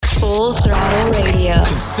Full Throttle Radio.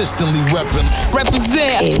 Consistently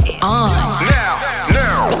represent is on.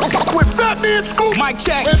 Now. With Fatman Scoop, Mic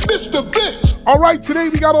check, and Mr. Vince. All right, today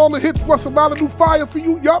we got all the hits plus a lot of new fire for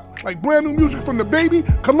you. Yup, like brand new music from The Baby,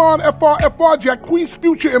 Kalan, FR, Jacquees,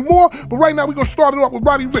 Future, and more. But right now we're gonna start it off with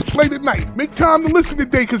Roddy Ricch, Late at Night. Make time to listen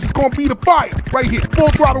today, cause it's gonna be the fire right here. Full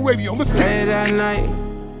Throttle Radio. Listen. Late at night,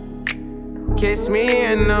 kiss me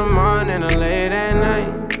in the morning or late at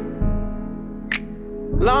night.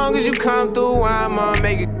 Long as you come through, I'ma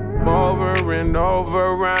make it over and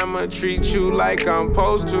over. I'ma treat you like I'm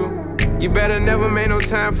supposed to. You better never make no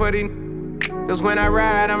time for these, cause when I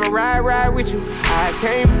ride, I'ma ride with you. I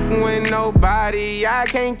can't with nobody, I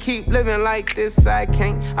can't keep living like this, I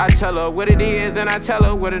can't. I tell her what it is and I tell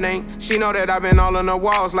her what it ain't. She know that I've been all on the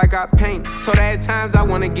walls like I paint. Told her at times I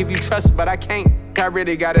wanna give you trust, but I can't. I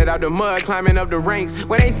really got it out the mud, climbing up the ranks.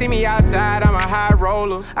 When they see me outside, I'm a high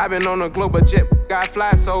roller. I've been on a global jet, got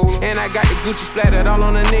fly solo. And I got the Gucci splattered all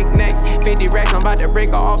on the knickknacks. 50 racks, I'm about to break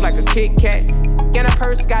her off like a Kit Kat. And a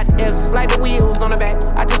purse got F's, like the wheels on the back.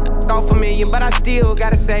 I just off $1 million, but I still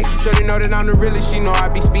gotta say. Shorty know that I'm the realest, she know I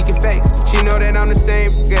be speaking facts. She know that I'm the same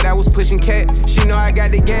that I was pushing cat. She know I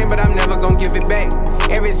got the game, but I'm never gonna give it back.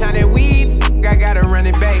 Every time that we I gotta run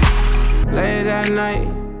it back. Late at night,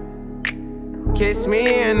 kiss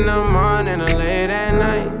me in the morning or late at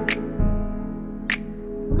night.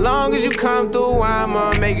 Long as you come through,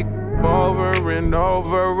 I'ma make it over and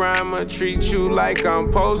over. I'ma treat you like I'm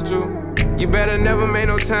supposed to. You better never make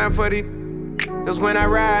no time for these, cause when I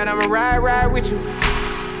ride, I'ma ride with you.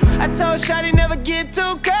 I told Shawty never get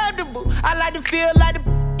too comfortable. I like to feel like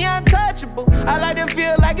the untouchable. I like to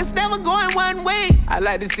feel like it's never going one way. I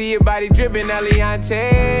like to see your body dripping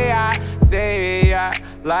Eliante. I say I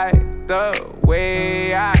like the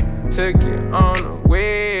way I took it on a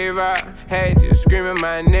wave. I had you screaming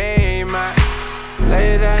my name.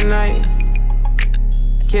 Late at night,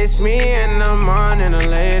 kiss me in the morning or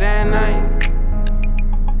late at night.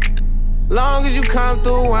 Long as you come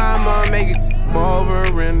through, I'ma make it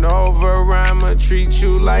over and over. I'ma treat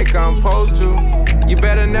you like I'm supposed to. You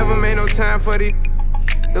better never make no time for these,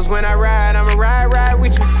 cause when I ride, I'ma ride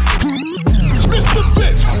with you. Mr.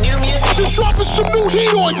 Vince, New music. just dropping some new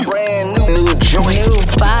heat on you. brand new joint. New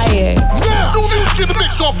fire. Now, new music in the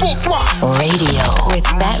mix on Full Throttle Radio. With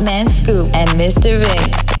Fatman Scoop and Mr.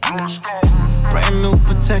 Vince. Brand new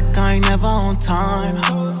Patek, I ain't never on time.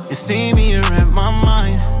 You see me, you're in my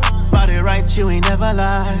mind. Body right, you ain't never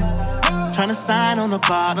lied. Tryna sign on the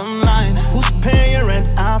bottom line. Who's paying your rent?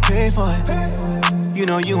 I'll pay for it. You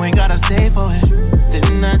know you ain't gotta stay for it.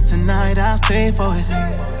 Dinner tonight, I'll stay for it.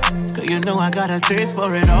 Cause you know I got a taste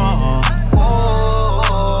for it all.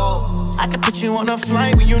 I can put you on a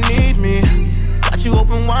flight when you need me. Got you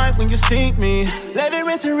open wide when you see me. Let it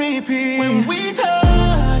rinse and repeat. When we touch,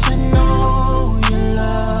 I know you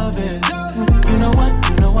love it. You know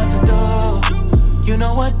what to do. You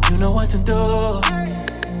know what to do.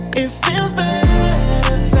 It feels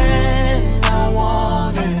better than I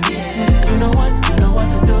wanted. You know what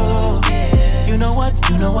to do. You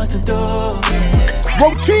know what to do.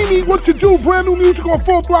 Rotini, what to do? Brand new music on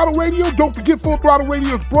Full Throttle Radio. Don't forget, Full Throttle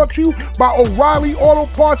Radio is brought to you by O'Reilly Auto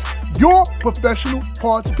Parts, your professional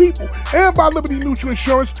parts people, and by Liberty Mutual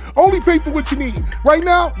Insurance. Only pay for what you need. Right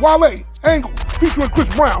now, Wale, Angle, featuring Chris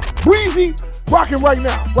Brown, Breezy, rocking right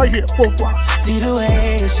now, right here, Full Throttle. See the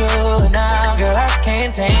way you show now, girl, I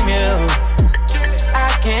can't tame you. I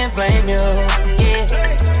can't blame you, yeah.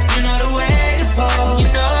 You know the way to pose,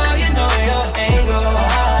 you know your angle.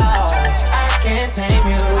 I can't tame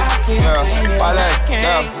you, I can't tame you,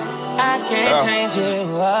 I can't change you.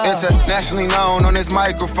 Internationally known on this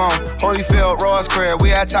microphone. Holyfield, Ross Crib,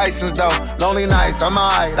 we at Tyson's though. Lonely nights, I'm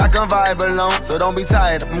alright, I can vibe alone. So don't be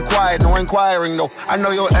tired, I'm quiet, no inquiring though. I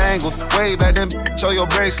know your angles, way back then, show your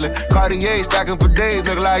bracelet. Cartier stacking for days,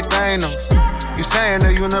 look like Thanos. You saying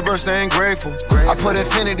the universe ain't grateful. I put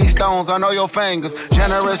infinity stones on all your fingers.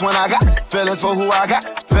 Generous when I got feelings for who I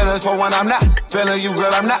got. Feelings for when I'm not. Feeling you, girl,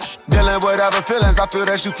 I'm not. Dealing with other feelings, I feel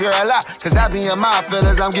that you fear a lot. Cause I be in my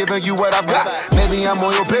feelings, I'm giving you what I've got. Maybe I'm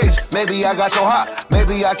on your page, maybe I got your heart.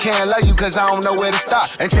 Maybe I can't love you cause I don't know where to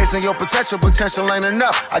start. And chasing your potential ain't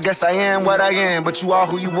enough. I guess I am what I am, but you are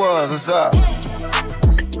who you was, what's up?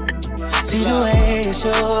 See the way you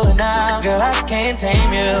show now, girl, I can't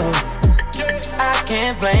tame you. I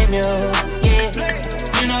can't blame you, yeah.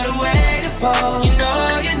 You know the way to pose, you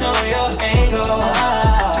know your angle.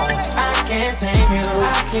 I can't tame you,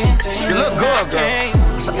 I can't tame you. You look good, girl.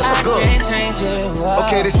 You look good. I can't change you.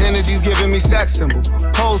 Okay, this energy's giving me sex symbol.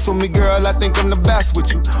 Pose for me, girl, I think I'm the best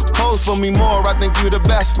with you. Pose for me more, I think you the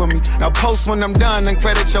best for me. Now post when I'm done and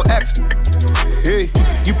credit your ex. Hey,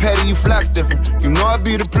 you petty, you flex different. You know I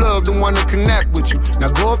be the plug, the one to connect with you. Now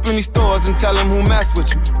go up in these stores and tell them who mess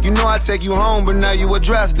with you. You know I take you home, but now you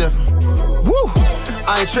address different. Woo!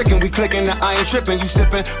 I ain't tricking, we clicking, now I ain't tripping. You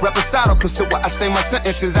sipping, reposado, consider what I say my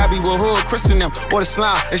sentences. I be with hood, christen them, or the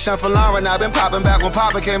slime. It's Sean for Lauren, I been popping back when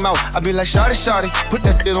Papa came out. I be like, shawty, shawty, put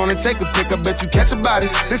that shit on and take a pic. I bet you catch a body.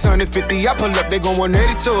 650, I pull up, they gon'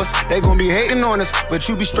 180 to us. They gon' be hating on us, but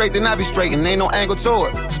you be straight, then I be straight, and ain't no angle to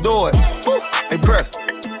it. Let's do it. Woo! Hey, press.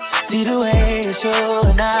 See the way you show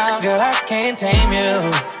now, girl, I can't tame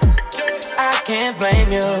you. I can't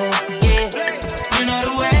blame you. Yeah, you know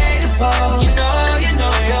the way to pose. You know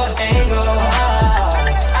your angle.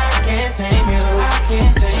 I can't tame you. I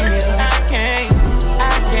can't tame you. I can't.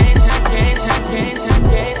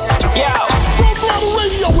 Yo, Full Throttle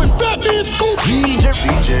Radio with Fatman, Scoop, DJ,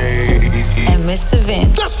 and Mr.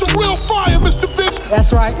 Vince. That's the real fire, Mr. Vince.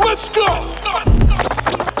 That's right. Let's go.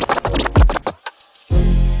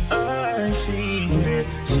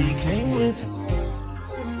 She came with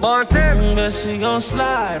Montana. but she gon'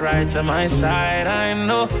 slide right to my side. I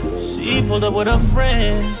know she pulled up with her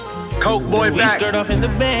friends. Coke boy we back skirt off in the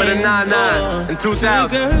band for the 99 in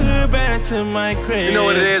 2000. Took her back to my crib. You know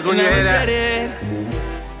what it is when you hear that? It.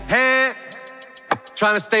 Hand.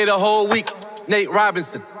 Trying to stay the whole week. Nate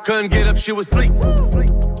Robinson. Couldn't get up, she was asleep.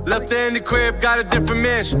 Left her in the crib, got a different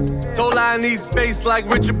mansion. Told her I need space like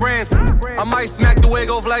Richard Branson. I might smack the wig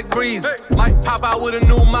off like Breeze. Might pop out with a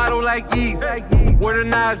new model like Yeez. Word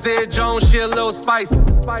of Isaiah Jones, she a little spicy.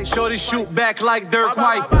 Shorty shoot back like Dirk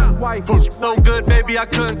Wife. So good, baby, I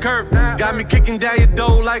couldn't curb. Got me kicking down your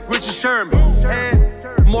door like Richard Sherman.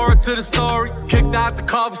 And more to the story. Kicked out the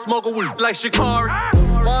car for smoking weed like Shikari.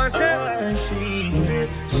 Montana.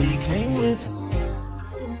 She came with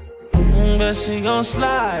but she gon'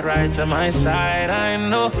 slide right to my side. I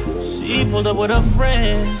know she pulled up with her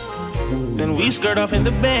friends. Then we skirt off in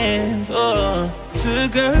the bands. Oh,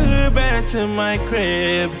 took her back to my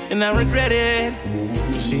crib, and I regret it.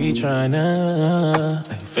 Cause she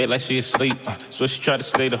tryna feel like she asleep. So she tried to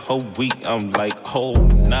stay the whole week. I'm like, oh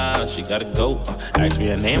nah, she gotta go. Ask me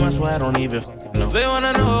her name, I swear I don't even know. They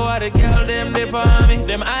wanna know why the girl them dip on me.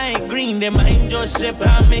 Them I ain't green, them I ain't just sip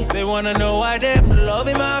on me. They wanna know why them love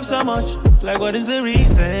him off so much. Like what is the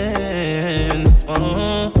reason?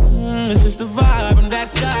 It's just the vibe, I'm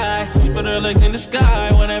that guy. She put her legs in the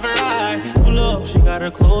sky whenever I pull up. She got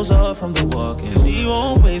her clothes off from the walking. She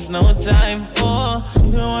won't waste no time. Oh,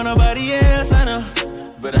 she don't want nobody else, I know.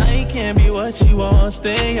 But I can't be what she wants.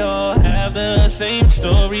 They all have the same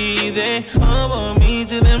story. They all want me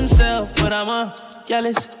to themselves, but I'm a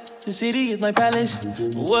jealous. The city is my palace.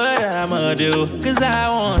 What I'ma do? Cause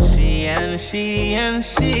I want she and she and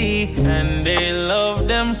she. And they love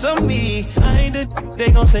them some me. I ain't the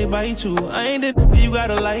they gon' say bye to. I ain't the you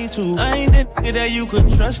gotta lie to. I ain't the that you could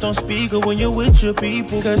trust on speaker when you're with your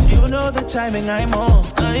people. Cause you know the timing I'm on.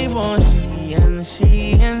 I want she and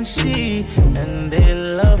she and she. And they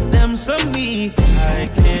love them some me. I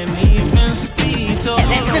can't even speak to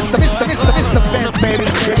Mr. Vince, baby.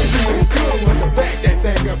 Back that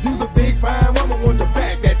thing up. You's a big fine woman, want to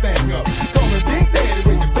back that thing up. Call me Big Daddy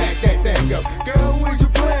when you back that thing up. Girl, who is you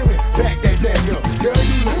playing with? Back that thing up. Girl,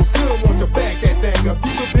 you look good, want to back that thing up.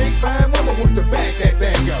 You's a big fine woman, want to back that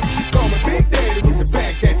thing up. Call me Big Daddy when you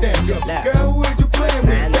back that thing up. Girl, who is you playing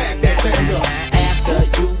with? Back that thing up. After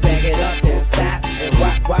you back it up, then stop and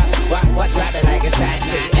what, drop it like it's hot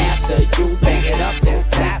now. After you back it up, then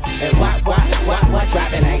stop and what,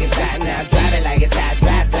 drop it like it's hot now. Drop it like it's hot,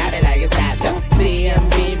 drop it like it's hot.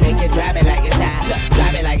 CMB make it drop it like it's hot.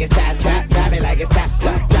 Drop it like it's hot, drop it like it's hot.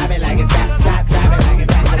 Drop it like it's hot, drop it like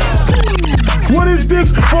it's hot. What is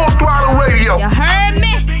this? Full Throttle Radio. You heard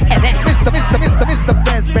me? Mr.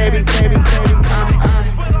 Vince, baby.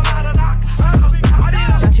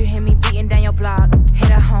 Don't you hear me beating down your block? Hit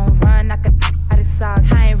a home run, knock a out of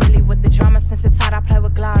socks. I ain't really with the drama since it's hot, I play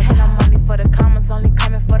with Glock. And I'm only for the commas, only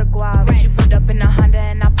coming for the guap. She put up in the Honda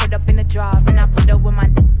and I put up in the drop. And I put up with my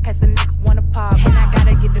cause a nigga wanna pop. And I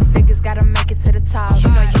gotta get the figures, gotta make it to the top.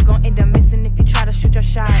 You know you gon' end up missing if you try to shoot your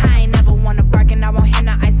shot. I ain't never wanna bark and I want him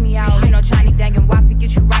to ice me out. You know Johnny Dang and Waffy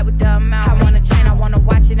get you right with the amount. I want a chain, I wanna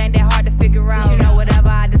watch it, ain't that hard to figure out. You know whatever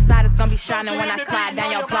I decide, it's gonna be shining when I slide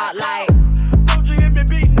down your block like. Don't you hear me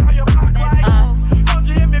beating on your block like? Don't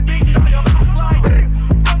you hear me beating on your block like?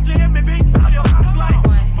 Don't you hear me beating on your block like?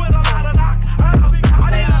 With a lot of knock,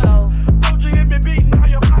 Let's go. don't you hear me beating on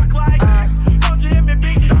your block like? Don't you hear me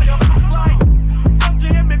beating on your block like? Don't you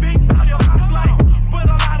hear me beating on your block like? With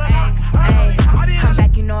a lot of knock, I'm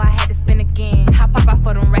back, you know I had to spin again. Hop up for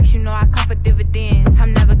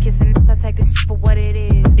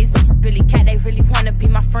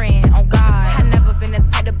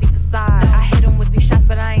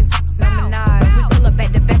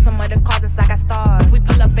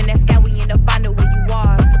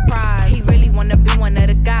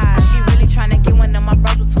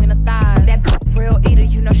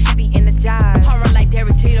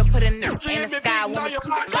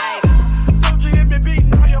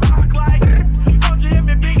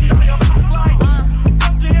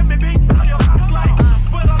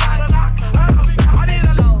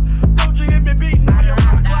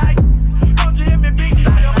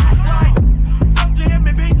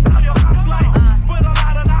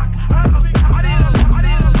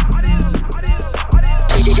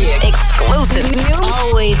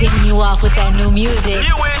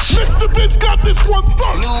got this one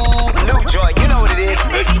first. New joint, you know what it is.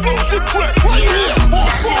 Exclusive track right here on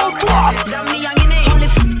Full Throttle. Only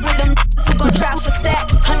with them who gon' try for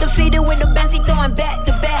stacks. Undefeated with the bands, he throwing back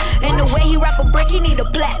to back. And the way he rap a brick, he need a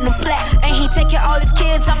platinum plaque. And he taking all his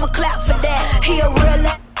kids, I'ma clap for that. He a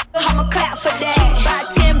real I'ma clap for that. Buy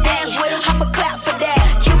 10 bands with him, I'ma clap for that.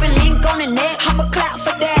 Cuban link on the neck, I'ma clap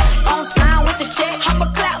for that. On time with the check,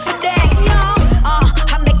 I'ma clap for that.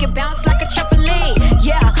 I make it bounce like a trampoline.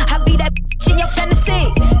 Yeah, I be that bitch in your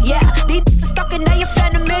fantasy. Yeah, these niggas talking, now you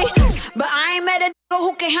fan of me. But I ain't mad at nigga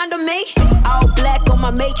who can handle me. All black on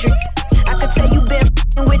my matrix. I could tell you been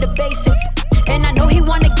f***ing with the basics. And I know he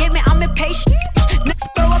wanna get me, I'm impatient. Nigga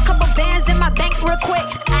throw a couple bands in my bank real quick.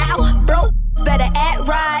 Ow, bro, better act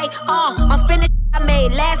right. I'm spinning I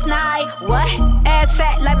made last night. What? Ass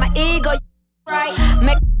fat like my ego, right?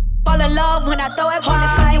 Make fall in love when I throw it. Only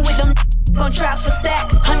fighting with them gon' try for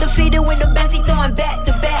stacks. Undefeated with the bands, he throwing back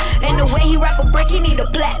to back. And the way he rap a brick, he need a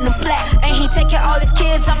platinum plaque. And he taking all his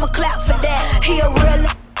kids, I'ma clap for that. He a real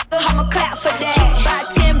I'ma clap for that. Buy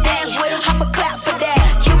 10 bands with him, I'ma clap for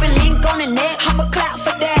that. Cuban link on the neck, I'ma clap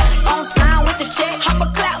for that. On time with the check,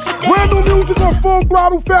 I'ma clap for that. Brand new music on Full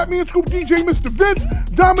Throttle, Fatman Scoop, DJ Mr. Vince,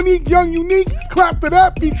 Dominique, Young Unique, Clap for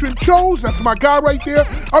That, featuring Chose, that's my guy right there.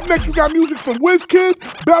 Up next, we got music from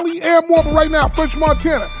WizKid, Belly, and more, but right now, French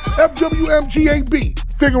Montana, FWMGAB.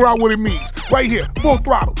 Figure out what it means. Right here, Full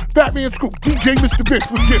Throttle, Fatman Scoop, DJ Mr.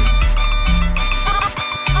 Vince, let's get it.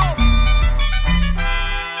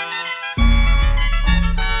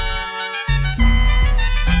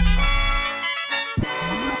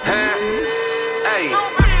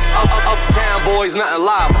 Uptown boys, nothing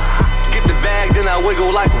live. Get the bag, then I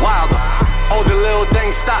wiggle like Wilder. Oh, the little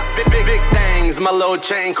things stop, big things. My little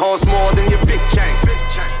chain costs more than your big chain.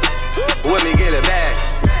 With me get a bag.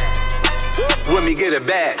 With me get a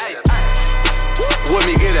bag. With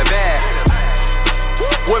me get a bag.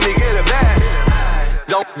 With me get a bag.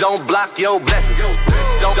 Don't block your blessings.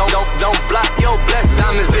 Don't block your blessings.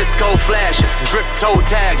 Diamonds disco flashing, drip toe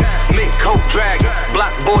tagging, mink coat dragging,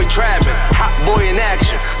 block boy trapping, hot boy in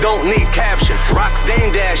action. Don't need caption. Rocks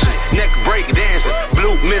dame dashing, neck break dancing,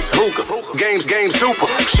 blue miss hookah. Games super.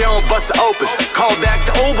 She don't bust it open. Call back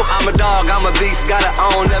the Uber. I'm a dog, I'm a beast. Gotta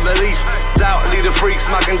own, never lease. Out, lead the freaks,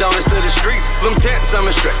 smocking donuts to the streets. Them tents, I'm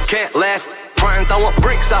a strip. Can't last. Frontin' throwin'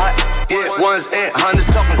 bricks out. Yeah, ones and hundreds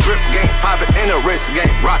talking drip game, poppin' in a wrist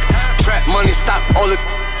game, rockin'. Trap money, stop all the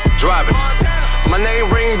driving. My name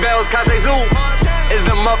ring bells, Kase Zoo. Is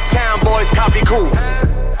them uptown boys copy cool?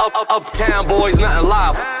 Uptown boys, nothing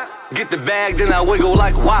live. Get the bag, then I wiggle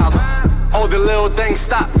like wild. Oh, the little things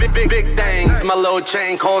stop, big things. My little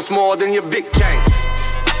chain costs more than your big chain.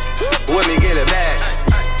 With me get a bag.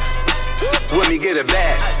 With me get a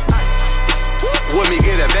bag. With me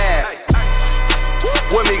get a bag.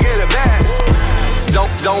 With me get a bag.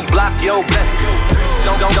 Don't block your blessings.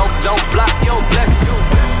 Don't block your blessings.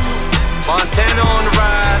 Montana on the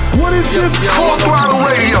rise. What is this? Full Throttle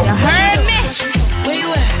Radio. Heard me? Where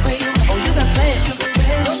you at? Oh, you got plans.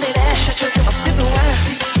 Don't say that. I'm sipping wine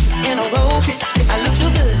in a robe. I look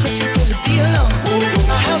too good to be alone.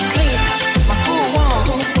 My house clean, my pool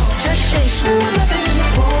warm. Just shake smooth like a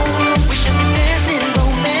newborn. We should be dancing,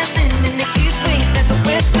 romancing in the east wing and the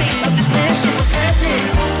west wing of this mansion. What's happening?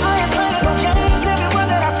 I ain't playing no games. Every word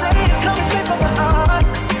that I say is coming straight from my heart.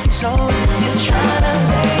 So if you're trying to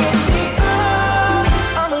lay me down,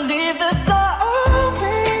 I'ma leave the door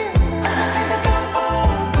open.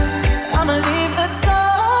 I'ma leave the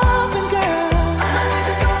door open, girl.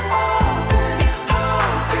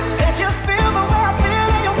 Let you feel the way I feel,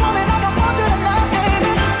 and you want me like I want you tonight,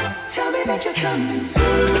 baby. Tell me that you're coming through.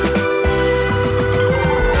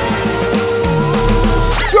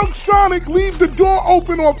 Silk Sonic, leave the door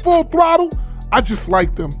open on Full Throttle. I just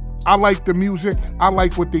like them. I like the music. I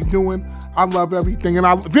like what they're doing. I love everything.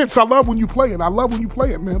 And Vince, I love when you play it. I love when you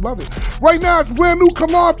play it, man. Love it. Right now, it's brand new.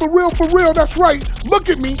 Come on, for real. That's right. Look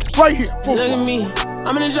at me right here. Look at me.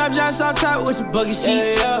 I'm in the drop out top with the buggy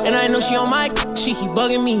seats. And I know she on my she keep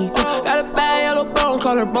bugging me. Got a bad yellow bone,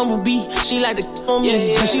 call her Bumblebee. She like to on me,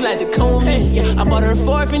 she like to comb me. I bought her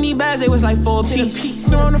 4 Fendi bags, it was like 4 piece.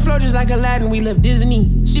 We're on the floor just like Aladdin, we left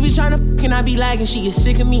Disney. She be trying to and I be lagging, she get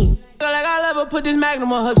sick of me. Like I love her, put this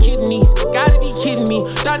magnum on her kidneys. Gotta be kidding me.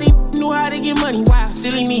 Thought they knew how to get money, wow,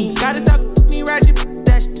 silly me. Gotta stop me ratchet,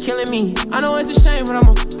 that's killing me. I know it's a shame, but I'm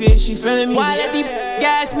a bitch, she feeling me. Why let these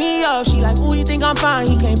gas me up? She like, ooh, you think I'm fine,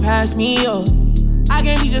 he can't pass me up. I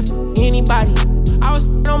can't be just anybody. I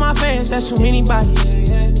was on my fans, that's too many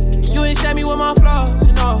bodies. You accept me with my flaws,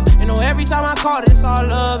 you know. And know every time I call it, it's all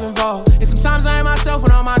love involved. And sometimes I ain't myself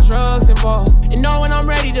when all my drugs involved. And know when I'm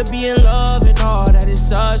ready to be in love and all that is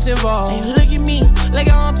such involved. And look at me, like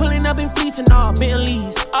I'm pulling up in fleets and all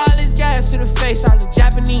Bentleys. All this gas to the face, I look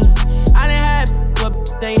Japanese. I done had,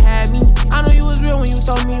 but they had me. I know you was real when you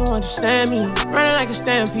told me you understand me. Running like a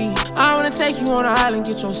stampede. I wanna take you on an island,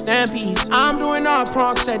 get your stampies. I'm doing all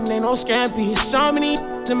prong setting, ain't no scampies. So many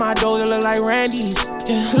in my door that look like Randy's.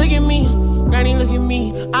 Yeah, look at me, Granny, look at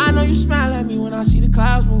me. I know you smile at me when I see the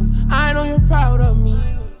clouds move. I know you're proud of me.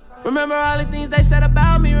 Remember all the things they said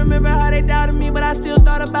about me. Remember how they doubted me, but I still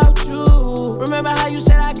thought about you. Remember how you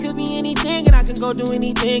said I could be anything and I can go do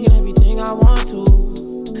anything and everything I want to.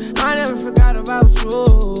 I never forgot about you.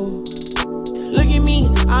 Look at me,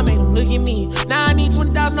 I made them look at me. Now I need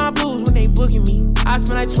 20,000 on blues when they booking me. I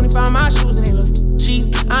spend like 25 on my shoes and they look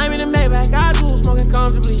cheap. I'm in the Maybach, I do smoking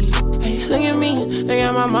comfortably. Hey, look at me, look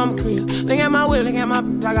at my mama crib. Look at my whip, look at my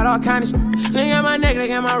I got all kind of shit. Look at my neck, look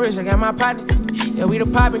at my wrist, look at my partner. Yeah, we the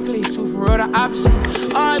poppin' clique, two for real, the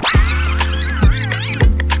opposite. All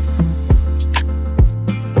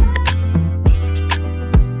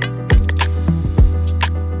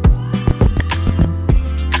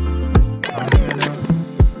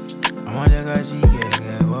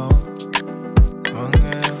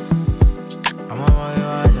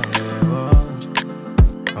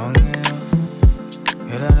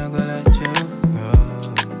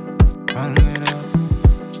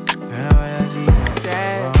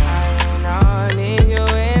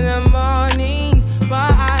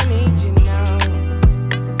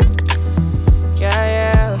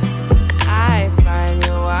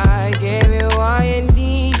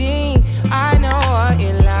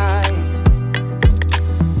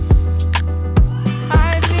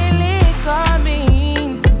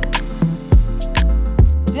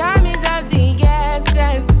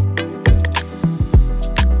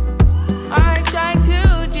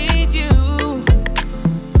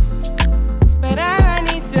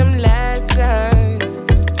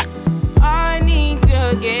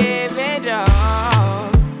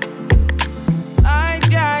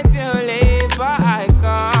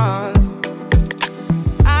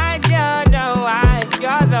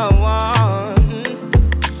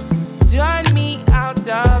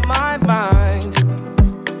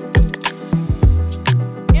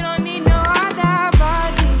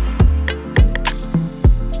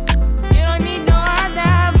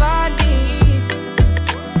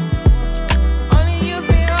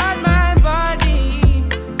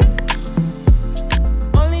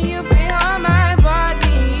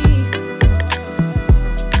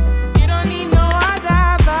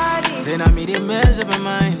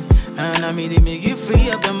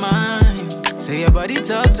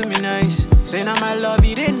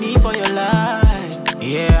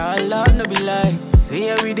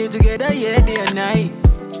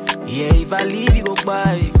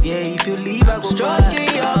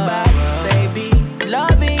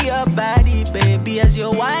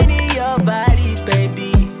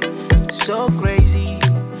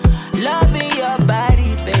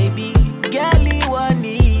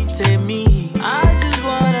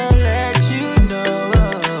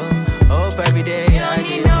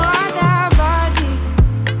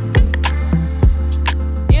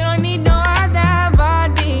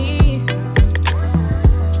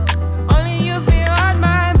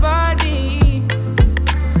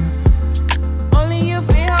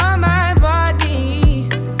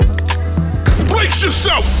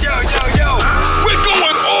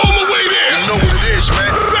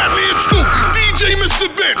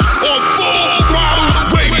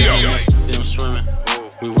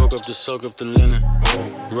soak up the linen,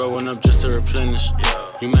 rolling up just to replenish.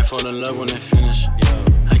 You might fall in love when they finish.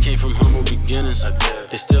 I came from humble beginnings.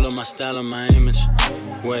 They still on my style and my image.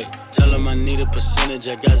 Wait, tell them I need a percentage.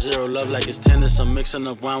 I got zero love like it's tennis. I'm mixing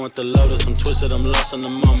up wine with the lotus. I'm twisted, I'm lost in the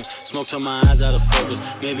moment. Smoke till my eyes out of focus.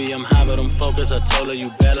 Maybe I'm high, but I'm focused. I told her you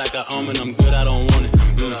bad like I omen. I'm good, I don't want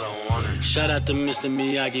it. Shout out to Mr.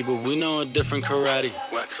 Miyagi, but we know a different karate.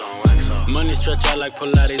 Wax on. Money stretch out like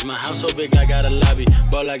Pilates. My house so big, I got a lobby.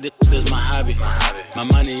 But like this is my hobby. My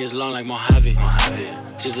money is long like Mojave.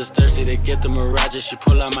 She's just thirsty to get the mirage. She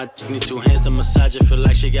pull out my need 2 hands to massage it. Feel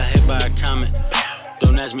like she got hit by a comet.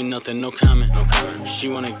 Don't ask me nothing, no comment. She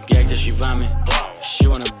wanna gag till she vomit. She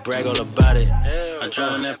wanna brag all about it. I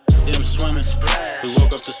drown in that damn swimming. We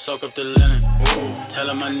woke up to soak up the linen. Tell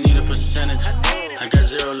him I need a percentage. I got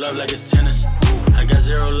zero love like it's tennis. I got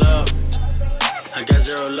zero love. I got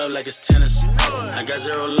zero love like it's tennis. I got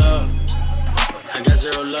zero love. I got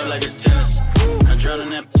zero love like it's tennis. I drown in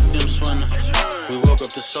that damn swimming. We woke up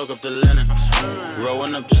up to soak up the linen.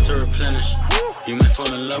 Rolling up just to replenish. You might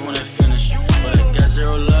fall in love when I finish, but I got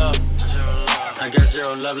zero love. I got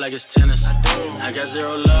zero love like it's tennis. I got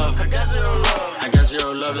zero love. I got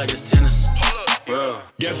zero love like it's tennis. Bro.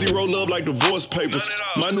 Got zero love like divorce papers.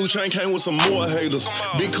 My new chain came with some more haters.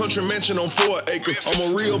 Big country mansion on 4 acres.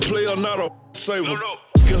 I'm a real player, not a saver.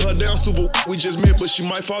 Get her down super, we just met, but she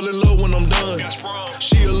might fall in love when I'm done.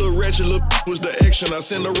 She a little ratchet, little was the action. I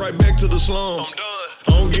send her right back to the slums.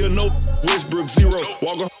 I don't give no Westbrook zero.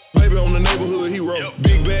 Walk a baby on the neighborhood hero.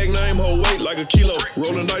 Big bag name, whole weight like a kilo.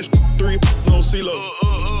 Rolling dice, 3 on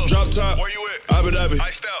CeeLo. Drop top, where you at? Abu Dhabi.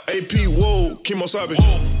 AP, whoa, Kimosabi.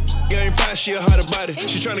 Ain't fine, she a hotter body.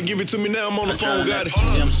 She tryna give it to me now, I'm on the phone, got it.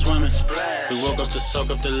 Yeah, I'm swimming. We woke up to soak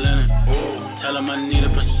up the linen. Tell him I need a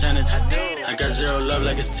percentage. I got zero love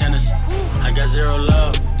like it's tennis. I got zero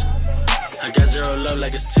love. I got zero love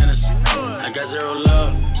like it's tennis. I got zero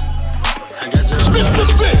love. I got zero love. Mr.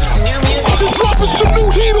 Vince, just dropping some new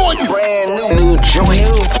heat on you. Brand new joint.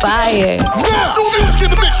 New fire. Now, new music in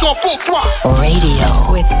the mix on Full Throttle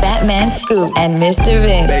Radio with Fatman Scoop and Mr.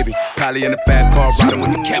 Vince. Baby, probably in the fast car, riding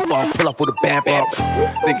with the cap off, pull off with a bad bar.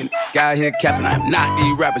 Thinking, guy here capping, I am not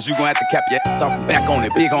these rappers. You gon' have to cap your ass off and back on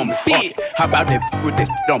it, big on me. Big. How about that with that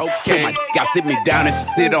shit on me? Okay. My guy sit me down and she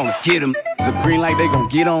sit on it. Get him. It's a green light, they gon'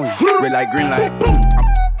 get on you. Red light, green light.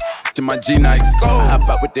 To my G-Nikes, I hop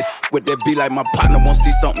out with that beat like my partner won't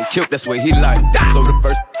see something killed, that's what he like. So the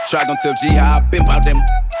first try gon' tell G how I been about them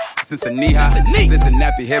since a knee-high, since a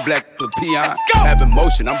nappy, hair black to peon. Have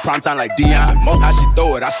emotion, I'm prime time like Dion. How she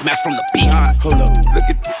throw it, I smash from the behind. Hold up, look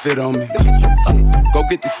at the fit on me. Go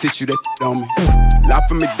get the tissue that on me. Lie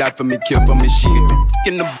for me, die for me, kill for me. She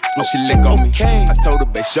in the when she lick on me. I told her,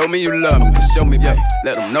 babe, show me you love me. Show me, babe.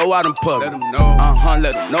 Let them know I done pub. Let them know.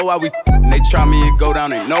 Let them know how we They try me and go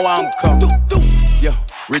down, they know I'm coming. Yo,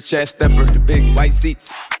 rich ass stepper, the big white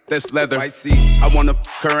seats. That's leather. White seats. I wanna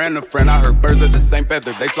her and a friend. I heard birds of the same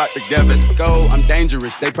feather. They flock together. Let's go. I'm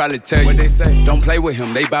dangerous. They probably tell you what they say. Don't play with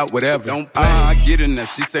him. They bout whatever. Don't play. I get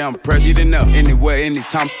enough. She say I'm precious. Get enough. Anywhere,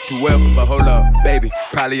 anytime, whoever. But hold up, baby.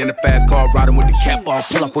 Probably in the fast car, riding with the cap off,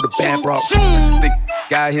 pull up with a bad bra. Think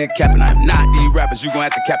guy here capping. I'm not these rappers. You gon'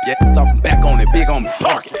 have to cap your ass off and back on it. Big on me.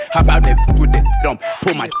 Park it. How about that with that on?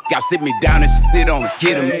 Pull my guy, sit me down and she sit on it.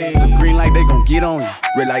 Get him. The green light, they gon' get on you.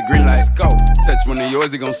 Red light, green light. Let's go. Touch one of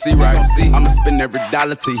yours, he gon' see right. I'ma spend every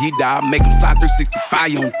dollar till he die. I make him slide 365,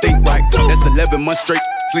 you don't think right. That's 11 months straight.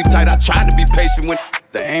 Sleep tight, I tried to be patient when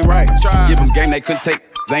they ain't right. Give them game they couldn't take,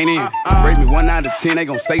 ain't in. Rate me 1 out of 10, they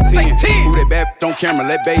gon' say 10. Who that bad on camera,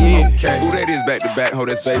 let Bay in. Who that is back to back, ho,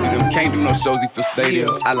 that's baby. Them can't do no shows, he for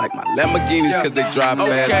stadiums. I like my Lamborghinis cause they drive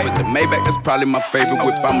fast. But the Maybach, that's probably my favorite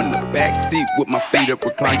whip. I'm in the back seat with my feet up,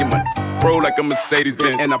 reclining my roll like a Mercedes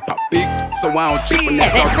Benz. And I pop big, so I don't trip when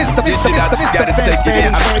that's all. This shit out, you gotta take it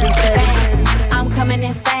in. I'm coming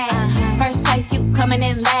in fast. First place, you coming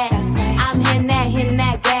in last. I'm hitting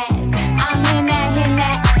that gas. I'm hitting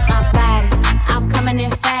that, my body. I'm coming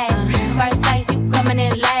in fast. First place, you coming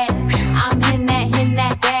in last. I'm hitting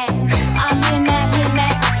that gas. I'm hitting that,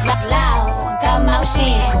 loud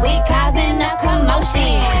commotion. We causing a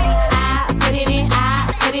commotion. I put it in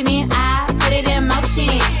motion. I put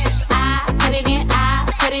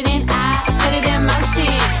it in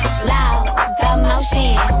motion. Loud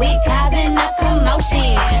commotion. We causing a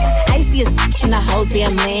commotion. Icy as bitch in the whole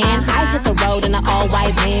damn land. I hit the road in an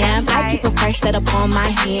all-white van. I keep a fresh set up on my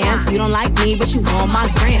hands. You don't like me, but you want my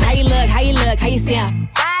grand. How you look, how you sound?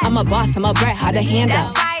 I'm a boss, I'm a brat, hard to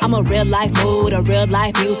handle. I'm a real life mood, a real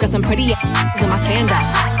life muse. Got some pretty ass in my sandals.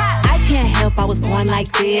 I can't help, I was born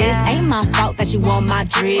like this. Ain't my fault that you want my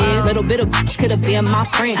drip. Little bit of bitch could've been my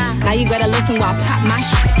friend. Now you gotta listen while I pop my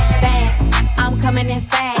shit. Fast, I'm coming in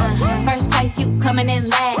fast. First place, you coming in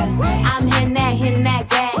last. I'm hitting that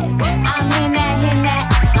gas. I'm hitting that,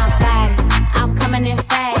 my body. I'm coming in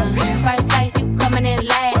fast. First place, you coming in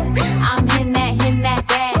last. I'm hitting that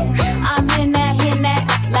gas. I'm hitting that,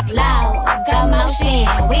 loud commotion.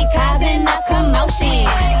 We causing a commotion.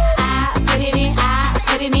 I put it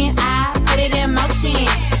in motion.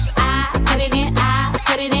 I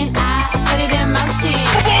put it in motion.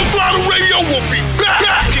 Full Throttle Radio will be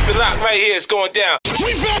back. Keep it locked right here, it's going down.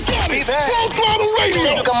 We back at it. Full Throttle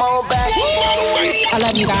Radio. Come on back. I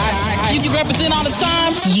love you guys. You represent all the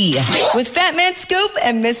time. Yeah. With Fatman Scoop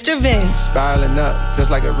and Mr. Vince. Spiraling up,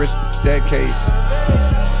 just like a rich staircase.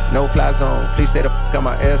 No fly zone. Please stay the f*** out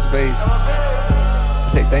my airspace. I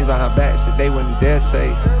say things behind backs that they wouldn't dare say.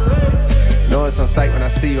 Know it's on sight when I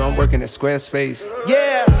see you, I'm working at Squarespace.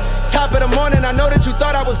 Yeah, top of the morning, I know that you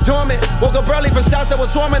thought I was dormant. Woke up early from shots that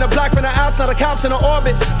was swarming. A block from the ops, now the cops in the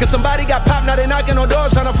orbit. Cause somebody got popped, now they knocking on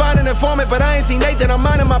doors, trying to find an informant, but I ain't seen Nathan. I'm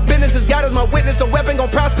minding my business as God is my witness. The weapon gon'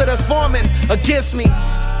 prosper that's forming against me.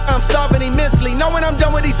 I'm starving immensely. Know when I'm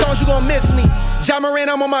done with these songs, you gon' miss me. John Moran,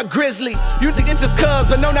 I'm on my grizzly. Used against his cuz,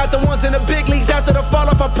 but no, not the ones in the big leagues. After the fall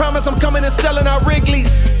off, I promise I'm coming and selling out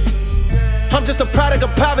Wrigley's. I'm just a product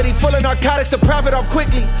of poverty, full of narcotics to profit off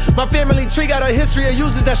quickly. My family tree got a history of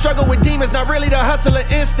users that struggle with demons, not really the hustler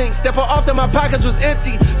instincts. Therefore, often my pockets was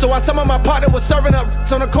empty. So while some of my partner was serving up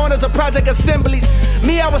on the corners of project assemblies,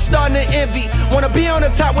 me, I was starting to envy. Wanna be on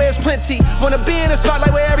the top where it's plenty. Wanna be in a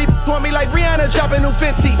spotlight where every want me like Rihanna dropping new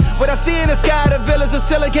Fenty. What I see in the sky, the villas of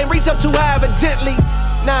Scylla can't reach up too high evidently.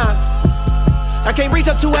 Nah, I can't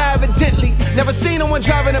reach up too high evidently. Never seen no one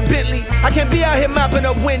driving a Bentley. I can't be out here mopping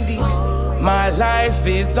up Wendy's. My life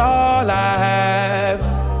is all I have.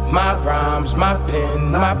 My rhymes, my pen,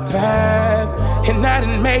 my pad. And I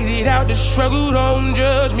done made it out the struggle, don't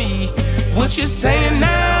judge me. What you're saying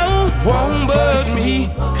now won't budge me.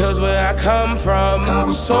 Cause where I come from,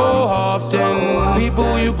 so often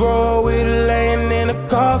people you grow with laying in a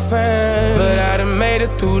coffin. But I done made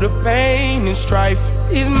it through the pain and strife.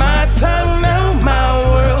 It's my time now, my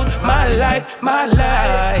world, my life, my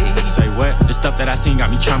life. Say what? The stuff that I seen got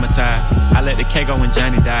me traumatized. I let the K go when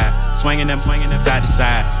Johnny died. Swinging them side to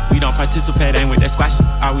side. We don't participate, ain't with that squash.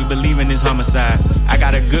 All we believe in is homicide. I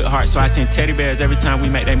got a good heart, so I send teddy bears every time we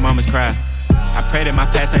make they mamas cry. I pray that my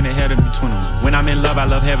past ain't ahead of me, 21. When I'm in love, I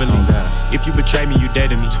love heavily. If you betray me, you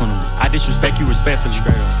dead to me, 21. I disrespect you respectfully.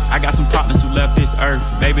 I got some partners who left this earth.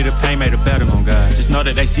 Maybe the pain made it better, on God. Just know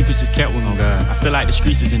that they secrets is kept with me, God. I feel like the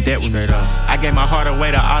streets is in debt with me. I gave my heart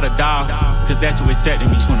away to all the dog, cause that's who accepted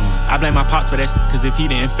me, 21. I blame my pops for that, cause if he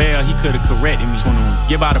didn't fail, he could've corrected me, 21.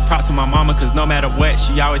 Give all the props to my mama, cause no matter what,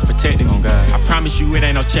 she always protected me, God. I promise you it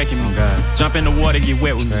ain't no checking me, God. Jump in the water, get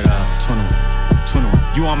wet with me, 21.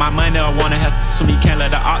 You on my money or wanna have so me? Can't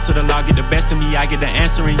let the odds of the law get the best of me. I get the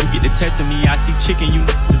answer and you get the test of me. I see chicken, you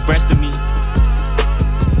just breast of me.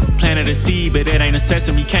 Planted a seed, but it ain't a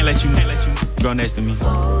sesame. Can't let you grow next to me.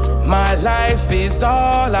 My life is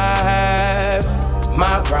all I have.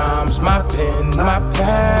 My rhymes, my pen, my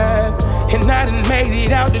pad. And I done made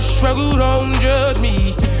it out the struggle, don't judge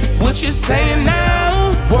me. What you're saying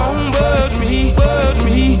now won't budge me, budge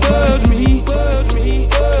me, budge me, budge me,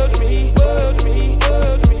 budge me, budge me,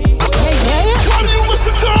 budge me. Why do you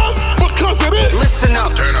listen to us? Because it is. Listen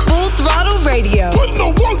up. Full Throttle Radio. Put no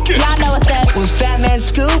work in. Y'all know what's up. With Fatman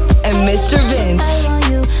Scoop and Mr. Vince. I want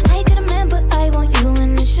you. I get a man, but I want you.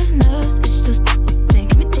 And it's just nerves. It's just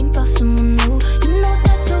making me think about someone new. You know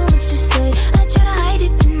that's so much to say. I try to hide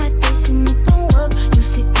it in my face and it don't work. You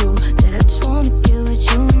see through that I just wanna get with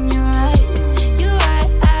you. And you're right. You're right.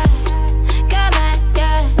 I got my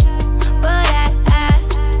guy, but I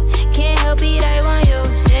can't help it. I want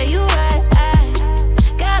you. Say you right. I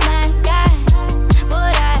got my guy,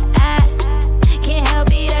 but I can't help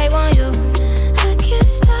it. I want you. I can't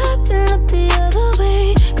stop and look the other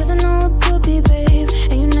way, cause I know it could be, babe,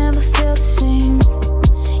 and you never felt the same.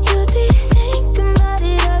 You'd be thinking about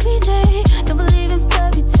it every day. Don't believe in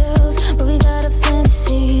fairy tales, but we got our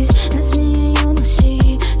fantasies. And it's me and you, no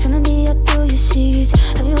she, tryna be out through your sheets.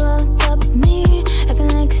 Have you all on top of me, acting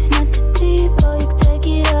like it's not that deep? Oh, you can take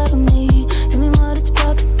it out of me. Tell me what it's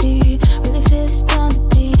about to be. Really feel it's bound to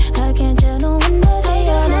be. I can't tell no one, but I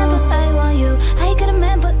got a man, but I want you. I got a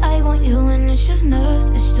man, but I want you. And it's just nerves,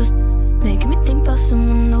 it's just making me think about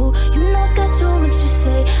someone new. You know I got so much to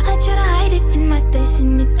say. I try to hide it in my face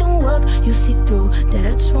and it don't work. You see through that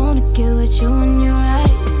I just wanna get with you. And you're right.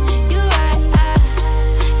 You're right. I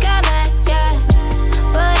got my guy,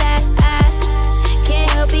 but I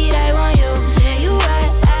can't help it. I want you. Say you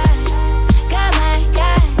right. I got my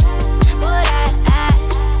guy, but I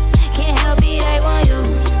can't help it. I want you.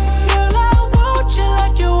 Girl, I want you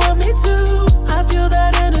like you want me to. I feel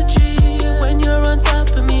that energy when you're on top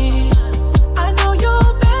of me. I know your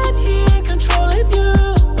man, he ain't controlling you,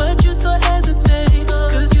 but you still hesitate,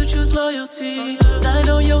 cause you choose loyalty. I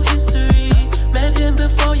know your history, met him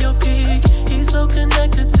before your peak. He's so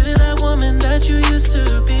connected to that woman that you used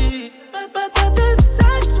to be. But this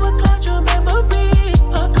sex will cloud your memory.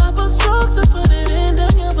 A couple strokes to put it in,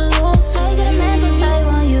 then you belong to I got a man, but I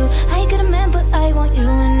want you. I got a man, but I want you.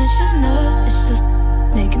 And it's just nerves, it's just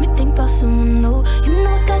making me think about someone new. You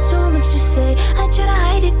know I got so much to say. I try to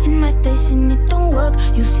hide it in my face and it don't work.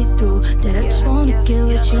 You see through that I just wanna get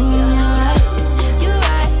with you. And you're right. You're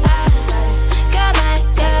right. I got my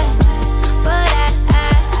guy, but I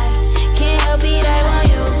can't help it. I want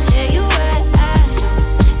you. Say you right. I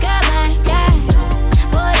got my guy,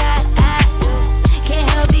 but I can't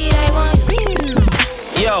help it. I want you.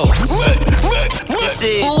 Yo, this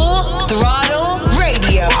is Full Throttle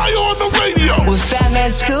Radio. Fire on the radio. With Fatman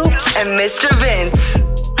Fatman Scoop and Mr. Vince.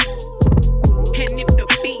 And if the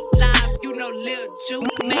beat live, you know Lil Ju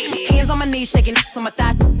made it. Hands on my knees, shaking on my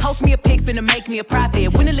thigh. Post me a pic, finna make me a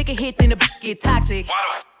profit. When the liquor hit, then the get toxic.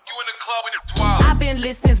 You in the club and it's wild. I've been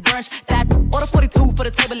lit since brunch. That order 42 for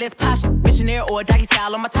the table, let's pop shit. Missionaire or doggy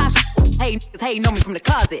style on my top shit. Hey, niggas hating on me from the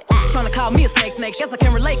closet. Tryna call me a snake. Guess I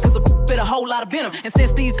can relate, cause a bit a whole lot of venom. And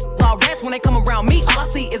since these all rats, when they come around me, all I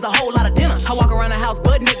see is a whole lot of dinner. I walk around the house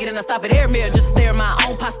butt naked and I stop at air mirror just to stare at my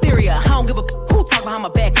own posterior. I don't give a who talk behind my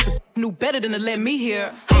back, cause the knew better than to let me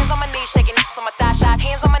hear. Hands on my knees, shaking on my thigh shot.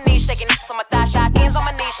 Hands on my knees, shaking on my thigh shot. Hands on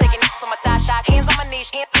my knees, shaking on my thigh shot. Hands on my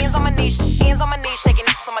knees, hands on my knees, hands on my knees, shaking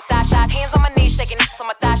on my thigh shot. Hands on my knees, shaking on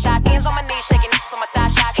my thigh shot. Hands on my knees, shaking on my thigh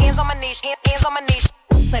shot. Hands on my knees, hands on my knees.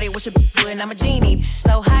 Say they wish it would, and I'm a genie.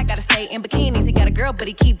 So hot, gotta stay in bikinis. He got a girl, but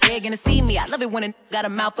he keep begging to see me. I love it when a got a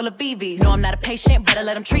mouth full of BVs. No, I'm not a patient, better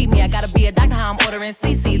let him treat me. I gotta be a doctor, how I'm ordering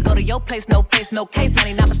CCs. Go to your place, no face, no case.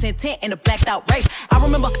 99% tint in a blacked out race. I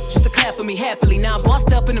remember just to clap for me happily. Now I'm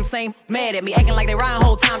bossed up and them same mad at me. Acting like they riding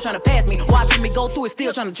whole time trying to pass me. Watching me go through it,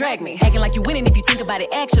 still trying to drag me. Acting like you winning if you think about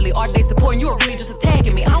it actually. Are they supporting you or really just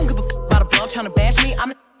attacking me? I don't give a about a blog trying to bash me.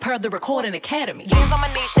 I'm per the Recording Academy. Hands on my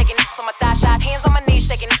knees, shaking on my thigh shot. Hands on my knees,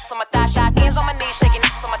 shaking on my thigh shot. Hands on my knees, shaking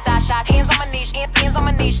on my thigh shot. Hands on my knees, hands on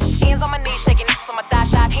my knees, hands on my knees, shaking on my thigh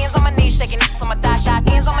shot. Hands on my knees, shaking on my thigh shot.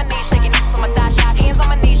 Hands on my knees, shaking on my thigh shot. Hands on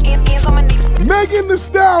my knees, hands on my knees. Megan Thee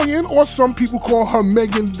Stallion, or some people call her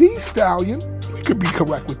Megan Thee Stallion. You could be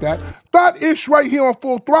correct with that. Thought-ish right here on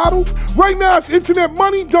Full Throttle. Right now it's Internet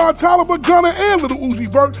Money, Don Toliver, Gunna, and Little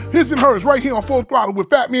Uzi Vert. His and hers right here on Full Throttle with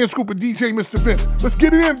Fatman Scoop and DJ Mr. Vince. Let's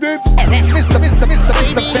get it in, Vince. Mr. Vince,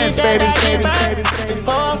 baby.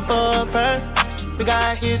 Pour for a perk. We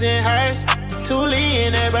got his and hers. Thule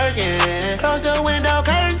in that Birkin. Close the window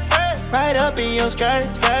curtains. Right up in your skirt.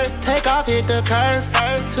 Take off, hit the curve.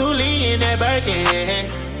 Thule in that Birkin.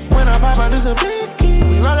 When I pop out, this a blicky.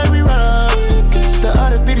 We roll up. The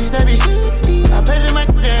other bitches, they be shifty. I pay them my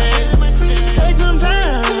game. Take some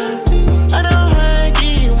time. I don't hug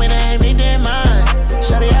you when I make that mind.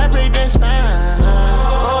 Shawty, I break that spine.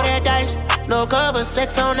 Roll that dice. No cover,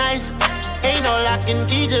 sex on ice. Ain't no lock and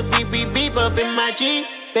key, just beep, beep, beep up in my G.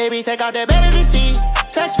 Baby, take out that better see.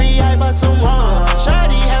 Touch free, I bought some one.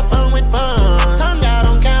 Shawty, have fun with fun. Tongue out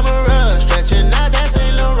on camera. Stretching out, that's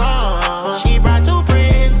Saint Laurent. She brought two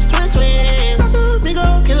friends, twins.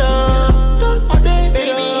 Casamigos, killer. Baby,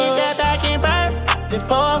 hit that back and burn. Then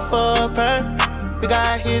pour for a perk. We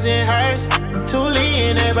got his and hers. Thule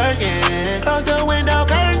in that Birkin. Close the window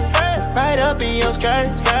curtains. Right up in your skirt.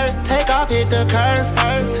 Take off, hit the curve.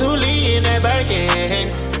 Thule in that Birkin.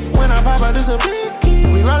 When I pop out, this a blicky.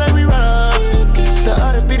 We roll up. The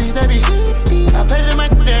other bitches, they be shifty. I pay them my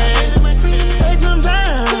game. Take some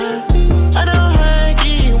time. I don't hug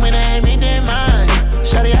you when I make that mind.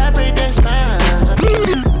 Shawty, I break that spine.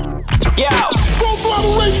 Full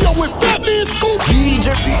Throttle Radio with Fatman Scoop, DJ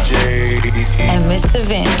and Mr.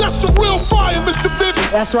 Vince. That's the real fire, Mr. Vince.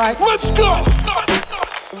 That's right. Let's go.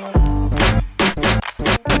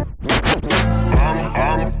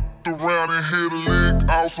 Around and hit a lick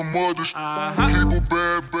out some other shit. Keep a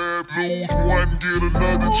bad, lose one, get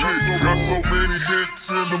another chick. Got so many hits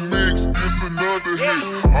in the mix, this another hit.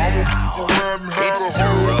 I'ma around and have a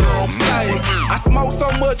whole damn. I smoke so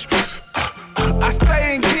much, I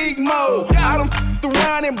stay in geek mode. I done f***ed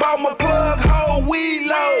around and bought my plug hole weed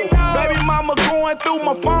low. Baby mama going through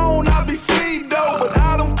my phone, I be sleep though. But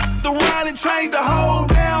I done f***ed around and changed the whole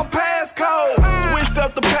damn passcode. Switched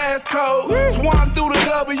up the passcode, swung through the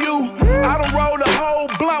W. I done rolled a whole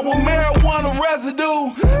blunt with marijuana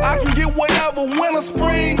residue. I can get whatever, winter,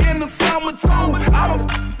 spring, in the summer too. I done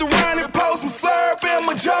f***ed around and post some syrup in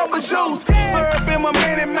my jumbo juice. Syrup in my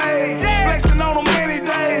Minute Maid, flexing on them many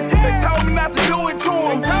days. They told me not to do it to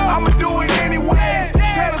them, I'ma do it anyways.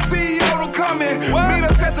 Tell the CEO to come in, meet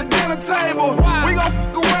us at the dinner table. We gon' f***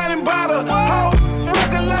 around and buy the whole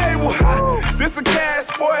record label. This a cash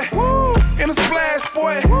boy, in a splash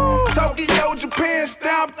boy. Tokyo, Japan,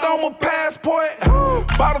 stamped on my passport.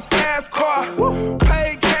 Bought a fast car,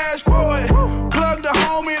 paid cash for it. Plugged the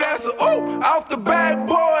homie, that's a oop, off the back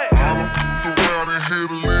boy. Around and hit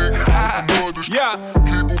a lick out some other shit.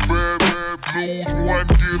 Keep a bad, lose one,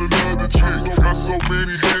 get another chick. Got so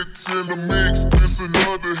many hits in the mix, this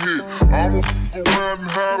another hit. I'ma around and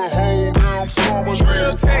have a whole damn summer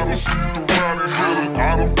lit. I done around and hit a,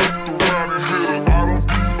 I done around and hit a, I done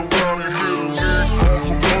around and hit a lick on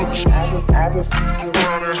some other shit. I'ma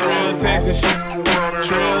around and Trail Texas shit.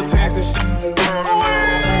 Trail Texas shit.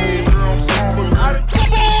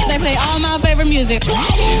 They play all my favorite music.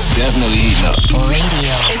 It's definitely heating up.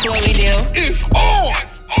 Radio. It's what we do. It's on.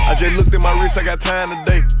 I just looked at my wrist, I got time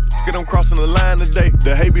today. Get them crossing the line today.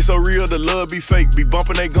 The hate be so real, the love be fake. Be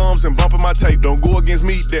bumping they gums and bumping my tape. Don't go against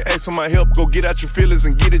me, they ask for my help. Go get out your feelings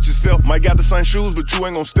and get it yourself. Might got the same shoes, but you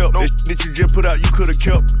ain't gon' step. That that you just put out, you could've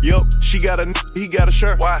kept. Yup, she got a he got a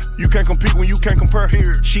shirt. Why? You can't compete when you can't compare.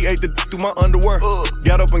 She ate the through my underwear.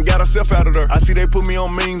 Got up and got herself out of there. I see they put me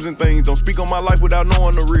on memes and things. Don't speak on my life without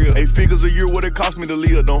knowing the real. 8 figures a year, what it cost me to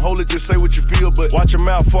live. Don't hold it, just say what you feel. But watch your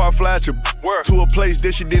mouth before I fly at your to a place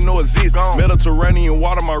that she didn't know exist. Mediterranean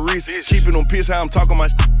water my wrist. Keeping them pissed how I'm talking my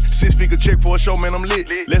 6-figure check for a show, man, I'm lit.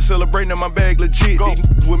 Let's celebrate now, my bag legit.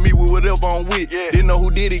 These with me with whatever I'm with. Didn't know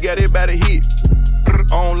who did it, got everybody hit.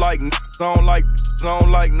 I don't like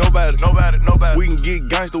nobody. We can get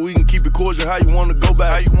gangster, we can keep it cordial. How you wanna go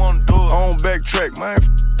back? How you wanna do it? I don't backtrack, man.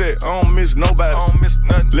 That. I don't miss nobody. I don't miss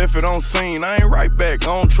nothing. Left it on scene, I ain't right back. I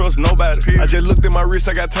don't trust nobody. I just looked at my wrist,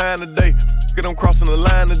 I got time today. Get them crossing the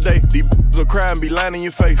line today. These will cry and be lying in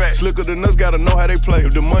your face. Slicker than us, gotta know how they play.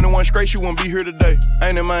 If the money wasn't straight, you wouldn't be here today.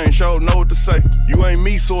 Ain't in my show, know what to say. You ain't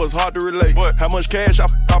me, so it's hard to relate. How much cash I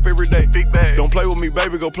off every day? Big bag. Don't play with me,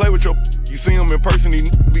 baby, go play with your. You see him in person, he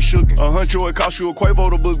be shookin'. $100, it cost you a Quavo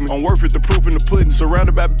to book me. I'm worth it, the proof in the pudding.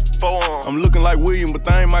 Surrounded by forearms. I'm looking like William, but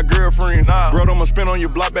they ain't my girlfriends. Bro, I'ma spin on your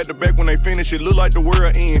block back to back when they finish. It look like the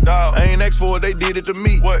world end. I ain't asked for it, they did it to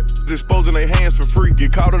me. What? Disposing their hands for free.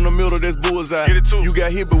 Get caught in the middle, that's bullseye. Get it too. You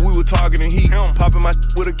got hit, but we were targeting heat. Popping my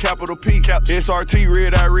with a capital P. SRT,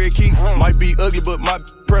 red eye, red key. Might be ugly, but my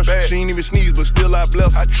pressure. She ain't even sneeze, but still I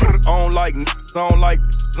bless her. I don't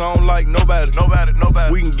like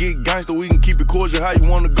nobody. We can get gangster, we can keep it cordial. How you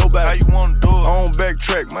wanna go back? How you wanna do it? I don't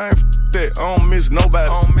backtrack, man. That. I don't miss nobody.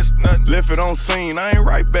 I don't miss nothing. Left it on scene, I ain't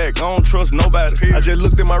right back. I don't trust nobody. I just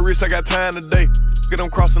looked at my wrist, I got time today. Get them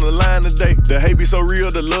crossing the line today. The hate be so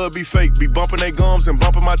real, the love be fake. Be bumping they gums and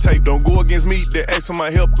bumping my tape. Don't go against me, they ask for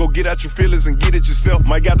my help. Go get out your feelings and get it yourself.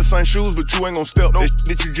 Might got the same shoes, but you ain't gon' step.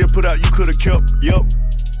 That you just put out, you could've kept. Yup.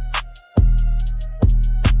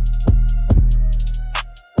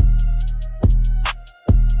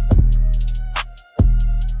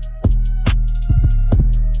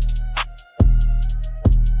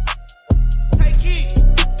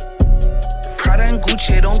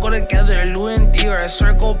 Gucci don't go together. Louis and Dior, I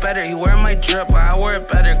swear go better. He wear my drip, but I wear it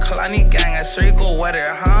better. Kalani gang, I swear you go wetter,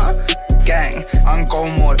 huh? Gang, on go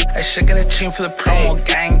mode. I should get a chain for the promo.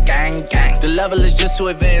 Gang. The level is just too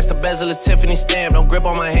advanced. The bezel is Tiffany stamp. Don't grip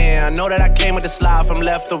on my hand. I know that I came with the slide from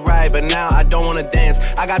left to right, but now I don't wanna dance.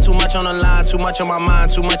 I got too much on the line, too much on my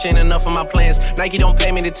mind. Too much ain't enough of my plans. Nike don't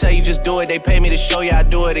pay me to tell you just do it. They pay me to show you I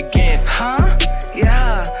do it again. Huh?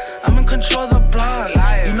 Yeah, I'm in control of the block.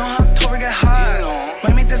 You know how October get hot.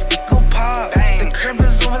 Might make this go pop. Bang. The crib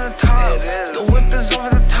is over the top. The whip is over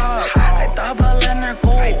the top. I thought about letting her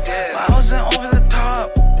go, but I wasn't over the top.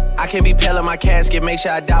 I can't be pale in my casket, make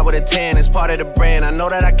sure I die with a 10. It's part of the brand. I know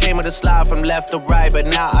that I came with a slide from left to right, but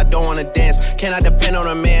now I don't wanna dance. Can I depend on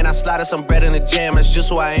a man? I slided some bread in the jam, that's just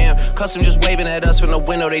who I am. Custom just waving at us from the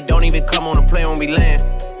window, they don't even come on the plane when we land.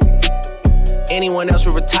 Anyone else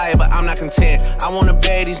would retire, but I'm not content. I wanna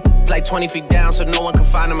bury these like 20 feet down so no one can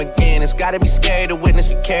find them again. It's gotta be scary to witness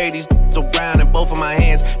me carry these around in both of my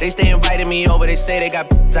hands. They stay inviting me over, they say they got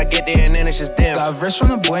I get there and then it's just them. Got verse from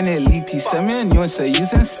the boy named Elite, sent me a new and said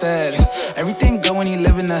use instead. Everything good when you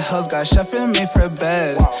live in the hills, got chef and made for a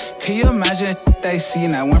bed. Can you imagine that I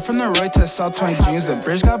seen? I went from the Roy to South 20 dreams, the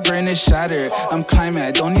bridge got burned and shattered. I'm climbing,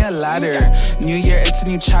 I don't need a ladder. New year, it's a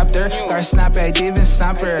new chapter. Got her snap it, I didn't even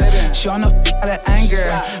snap her. She on the out of anger.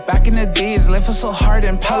 Back in the days, life was so hard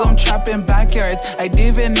and Pelham trapping backyards. I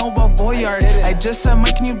didn't even know about Goyard. I just said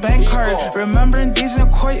Mike new bank card. Remembering days in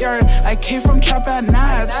the courtyard. I came from trap at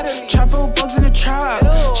Nats. Trapping with bugs in the trap.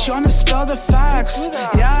 She wanna spell the facts.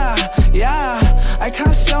 Yeah. I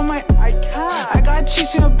can't sell my. I got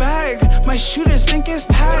cheese in a bag. My shooters think it's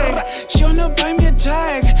tag. She wanna buy me a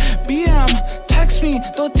jag. BM. Text me,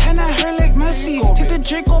 throw 10 at her like Messi. Take the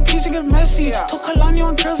Draco piece and get messy. Took Kalani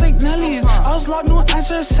on girls like Nelly's. I was locked, no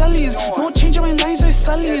answer to Sally's. No change on my lines like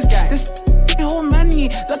Sully's. This whole many.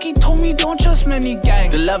 Lucky told me don't trust many, gang.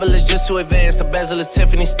 The level is just too advanced. The bezel is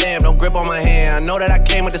Tiffany stamp. Don't grip on my hand. I know that I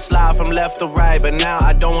came with the slide from left to right, but now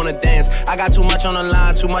I don't wanna dance. I got too much on the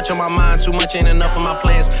line, too much on my mind. Too much ain't enough of my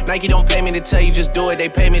plans. Nike don't pay me to tell you just do it. They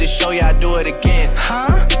pay me to show you I do it again. Huh?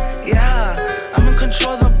 Yeah, I'm in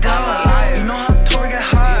control of the block. You know how October get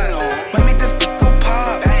hot. Might make this go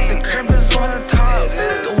pop. The crib is over the top.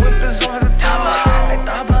 The whip is over the top. I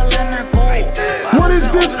thought about letting her go. What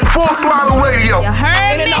is this? Full Throttle Radio. You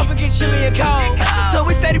heard me? Off and get chilly and cold. So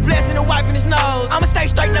we steady blessing and wiping his nose. I'ma stay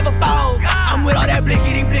straight, never fold. I'm with all that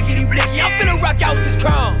blickety. I'm finna rock out with this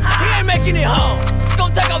chrome. He ain't making it home.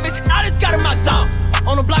 Gonna take off this shit, I just got in my zone.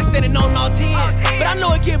 On the block standing on all 10, but I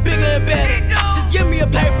know it get bigger and better. Just give me a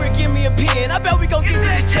paper and give me a pen. I bet we gon' get to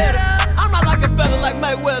this cheddar. I'm not like a fella like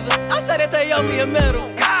Mayweather. I say that they owe me a medal.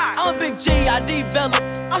 I'm a big G, I develop.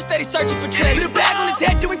 I'm steady searching for treasure. Put a bag on his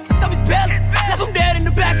head, doing up his belly. Left him dead in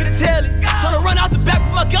the back of the telly. Tryna run out the back,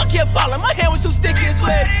 but my gun kept falling. My hand was too sticky and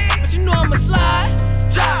sweaty. But you know I'ma slide,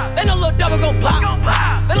 drop. Then a little double gon' pop.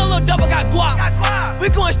 Then a little double got guap. We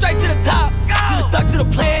going straight to the top. Should've stuck to the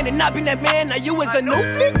plan and not been that man. Now you was a new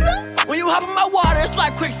victim. When you hop in my water, it's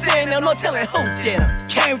like quicksand. Now no telling who did it.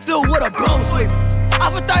 Came through with a broom sweep.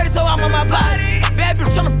 Off of 30, so I'm on my body. Bad bitch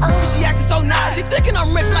tryna fuck me, she acting so nice. She thinking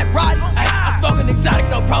I'm rich like Roddy. I smoke an exotic,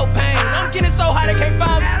 no propane. I'm getting so high they can't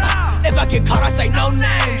find me. If I get caught, I say no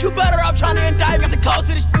names. You better off trying to indict me. Got the cost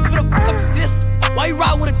to this shit, but fuck up the system. Why you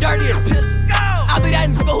ride with a dirty and pistol? I'll be that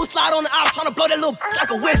nigga who slide on the ops tryna blow that little like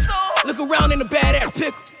a whistle. Look around in the bad ass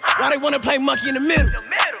pickle. Why they wanna play monkey in the middle?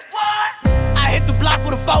 I hit the block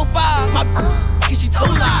with a 4-5. My she too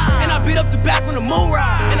loud. And I beat up the back when the moon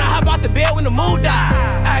ride. And I hop out the bed when the moon die.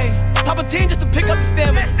 Ayy, pop a team just to pick up the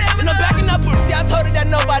stamina. And I'm backing up her. Yeah, I told her that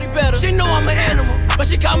nobody better. She know I'm an animal, but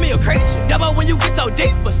she called me a creature. Devil when you get so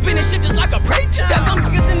deep, but spinning shit just like a preacher. That's some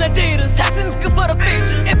niggas in Adidas, taxing niggas for the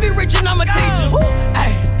feature. If he rich and I'm a teacher.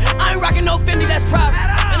 Ayy, I ain't rocking no Fendi, that's private.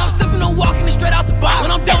 And I'm sipping on walking it straight out the box.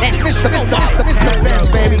 When I'm done with this, Mr.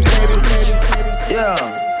 Baby. Yeah,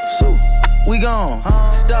 so we gone.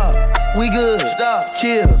 Stop. We good. Stop.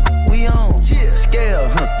 Chill. We on. Chill.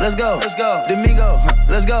 Scale. Let's go. Let's go. Domingo.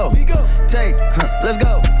 Let's go. Take. Let's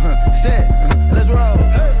go. Set. Let's roll.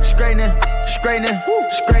 Straightening.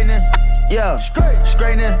 Yeah.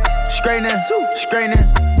 Straightening.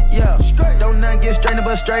 Yeah. Don't nothing get straightening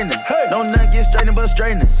but straightening. Don't nothing get straightening but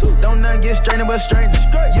straightening. Don't nothing get straightening but straightening.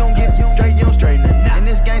 You don't get straight, you don't straighten it. In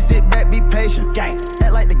this game, sit back, be patient.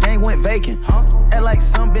 Act like the game went vacant. Act like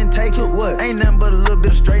some been taken. What? Ain't nothing but a little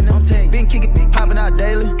bit of straightening. Been kicking, been popping out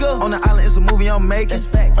daily. On the island, it's a movie I'm making.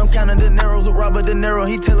 I'm counting the Neros with Robert De Niro.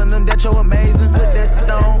 He telling them that you're amazing. Put that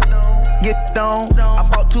on. Get on. I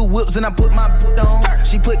bought 2 whips and I put my boot on.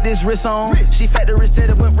 She put this wrist on. She factory said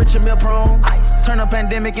it went rich and meal prone. Turn a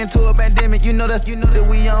pandemic into a pandemic. You know that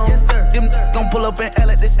we on. Yes, sir. Them gon' pull up and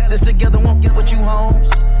L at this together. Won't get what you homes.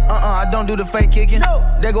 I don't do the fake kicking. No.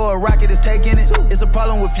 There go a rocket, it's taking it. It's a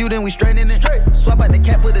problem with you, then we straightening it. Swap out the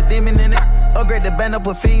cap, put a demon in it. Upgrade the band up,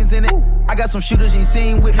 put fiends in it. I got some shooters you ain't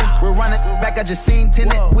seen with me. We're running back, I just seen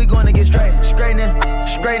tenant. We gonna get straightening. Yeah,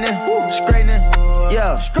 straightening.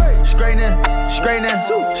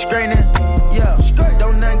 Yeah,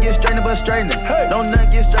 don't nothing get straightening but straightening. Don't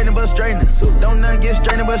nothing get straightening but straightening. Don't nothing get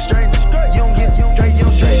straightening but straightening. You don't get straight, you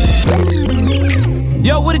don't straighten.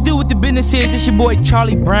 Yo, what it do with the business here? This your boy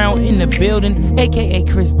Charlie Brown in the building, aka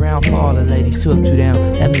Chris Brown for all the ladies. 2 up, 2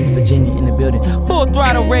 down. That means Virginia in the building. Full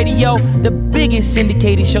Throttle Radio, the biggest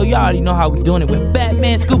syndicated show. Y'all already know how we doing it with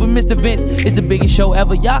Fatman, Scoop, and Mr. Vince. It's the biggest show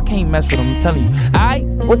ever. Y'all can't mess with them, I'm telling you. Alright?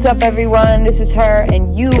 What's up, everyone? This is her,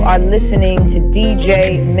 and you are listening to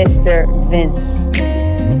DJ Mr. Vince.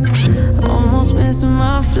 Almost missed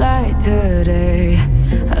my flight today.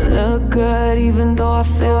 I look good even though I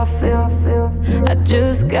feel. I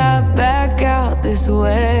just got back out this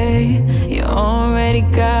way. You already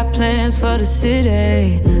got plans for the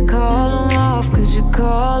city. Call them off, could you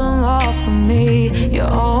call them off for me? You're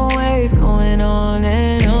always going on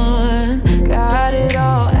and on. Got it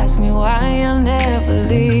all, ask me why I'll never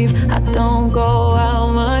leave. I don't go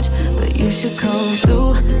out much, but you should come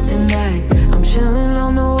through tonight. I'm chilling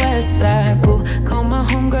on the west side, boo. Call my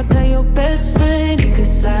homegirl, tell your best friend he could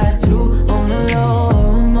slide too. On the low,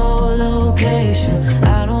 remote location.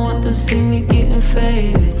 I don't want them see me getting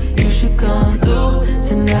faded. You should come through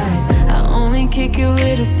tonight. I only kick it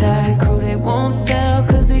with a tight crew. They won't tell,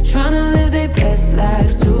 cause they tryna live their best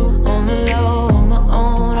life too. On the low, on my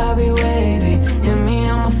own, I'll be waiting. Hit me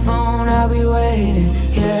on my phone, I'll be waiting.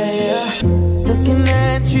 Yeah. Looking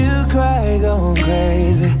at you cry, going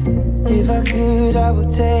crazy. If I could, I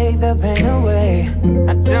would take the pain away.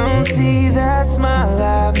 I don't see that smile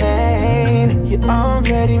I made. You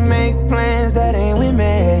already make plans that ain't with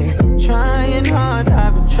me. Trying hard,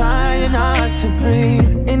 I've been trying hard to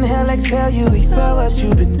breathe. Inhale, exhale, you expel what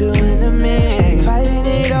you've been doing to me. Fighting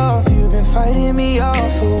it off, you've been fighting me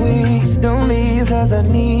off for weeks. Don't leave, cause I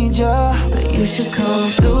need you. But you should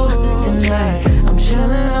come through tonight. I'm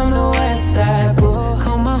chilling on the west side, boo.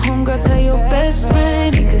 Call my homegirl, tell your best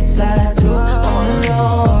friend he could slide too. On the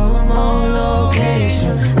low, remote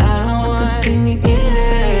location. I don't want them see me getting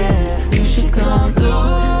faded. You should come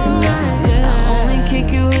through tonight. I only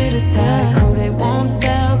kick you with a tight crew. They won't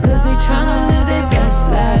tell, cause they tryna live their best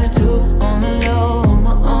life too. On the low, on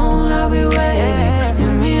my own, I'll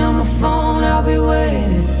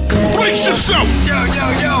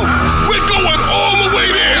Yo. We're going all the way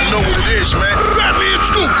there. You know what it is, man. Fatman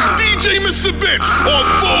Scoop, DJ Mr. Vince on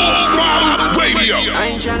Full Throttle Radio.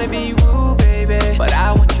 I ain't tryna be rude, baby, but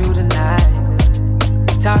I want you tonight.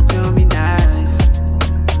 Talk to me nice.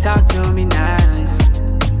 Talk to me nice.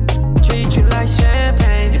 Treat you like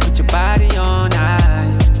champagne and put your body on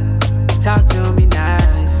ice. Talk to me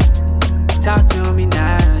nice. Talk to me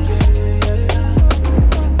nice.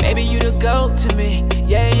 Baby, you the GOAT to me.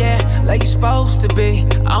 Yeah, like you're supposed to be.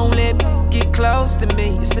 I don't let get close to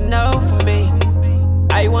me. It's a no for me.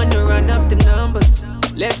 I wanna run up the numbers.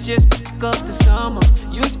 Let's just pick up the summer.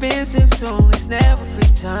 You expensive, so it's never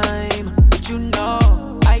free time. But you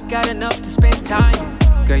know, I got enough to spend time.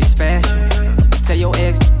 Girl, you special. Tell your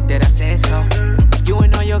ex that I said so. You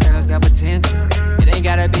and all your girls got potential. It ain't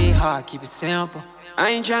gotta be hard, keep it simple. I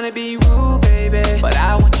ain't tryna be rude, baby, but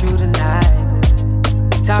I want you tonight.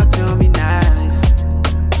 Talk to me nice.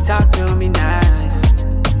 Talk to me nice.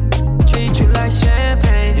 Treat you like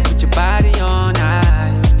champagne and put your body on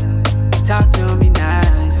ice. Talk to me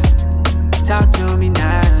nice. Talk to me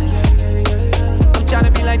nice. I'm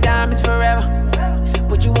tryna be like diamonds forever.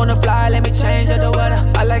 Put you on the fly, let me change up the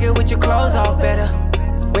weather. I like it with your clothes off better.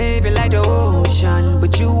 Wave it like the ocean,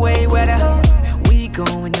 but you way wetter. We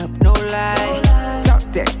going up, no lie. Talk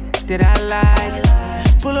that I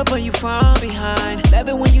like. Pull up on you from behind. Love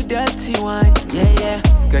it when you dirty wine. Yeah.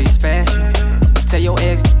 Girl, you special. Tell your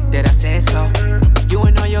ex that I said so. You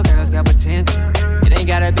and all your girls got potential. It ain't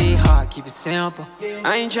gotta be hard, keep it simple.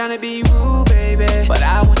 I ain't tryna be rude, baby, but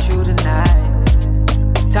I want you tonight.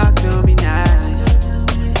 Talk to me nice.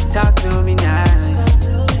 Talk to me nice.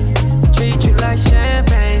 Treat you like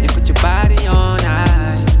champagne and put your body on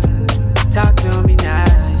ice. Talk to me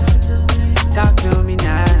nice. Talk to me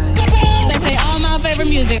nice. They play all my favorite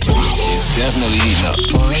music. It's definitely eating up.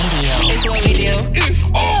 Radio. It's what we do. It's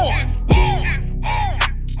on.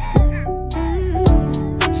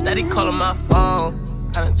 Steady calling my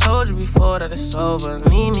phone. I done told you before that it's over.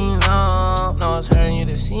 Leave me alone. No, it's hurting you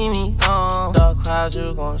to see me gone. Dark clouds,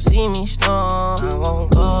 you gon' see me storm. I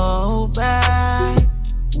won't go back,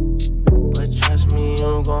 but trust me,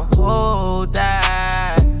 you gon' hold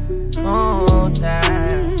that. Hold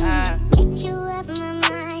that. Get you up my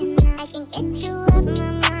mind. I can get you up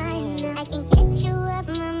my mind. I can get you up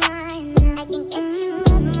my mind. I can get you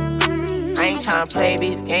up my mind. I ain't tryna play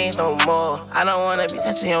these games no more. I don't wanna be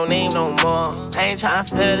touching your name no more. I ain't tryna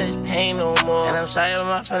feel this pain no more. And I'm sorry, but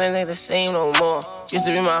my feelings ain't the same no more. Used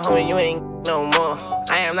to be my homie, you ain't no more.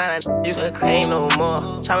 I am not a you could claim no more.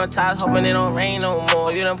 Traumatized, hoping it don't rain no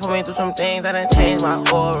more. You done put me through some things that done changed my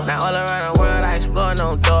aura. Now all around the world, I explore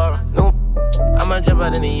no Dora. No, I'm a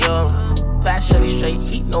dripper than the Euro. Fast, shorty, straight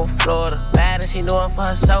heat, no Florida. Bad as she doing for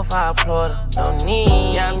herself, I applaud her. No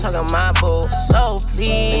need, yeah, I'm talking my boo. So please,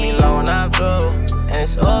 leave me alone, I'm through. And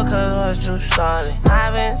it's all cause what you started. I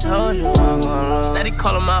been told you I'm gonna steady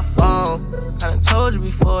calling my phone. I done told you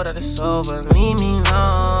before that it's over. Leave me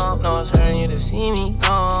alone. No, it's hurting you to see me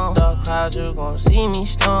gone. Dark clouds, you gon' see me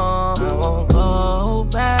storm. I won't go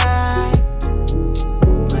back,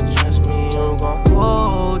 but trust me, you gon'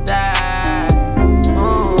 hold that.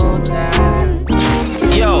 Hold that.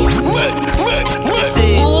 Yo, this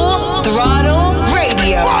is Full Throttle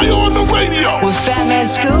Radio. Why on the radio? With Fatman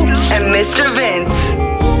Scoop and Mr. Vince.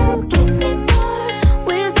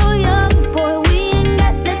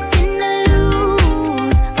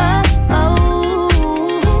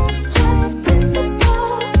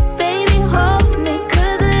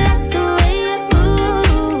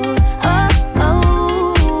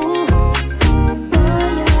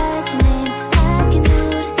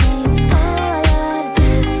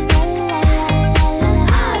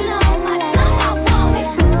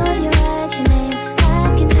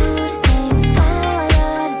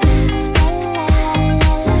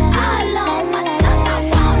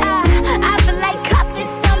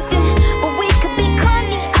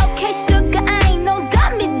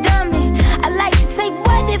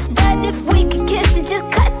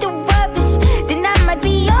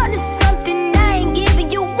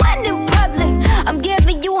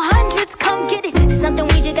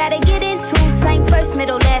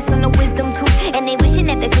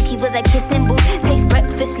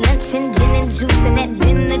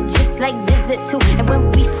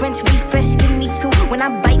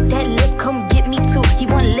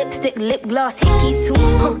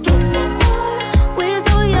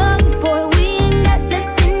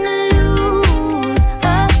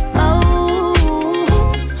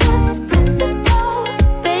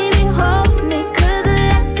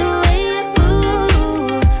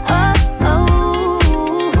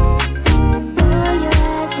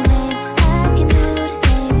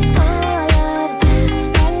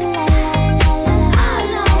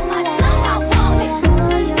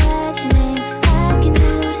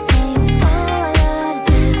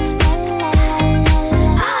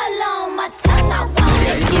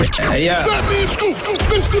 Yeah. Fatman Scoop,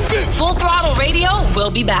 Mr. Vince. Full Throttle Radio will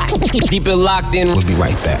be back. Keep it locked in. We'll be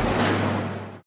right back.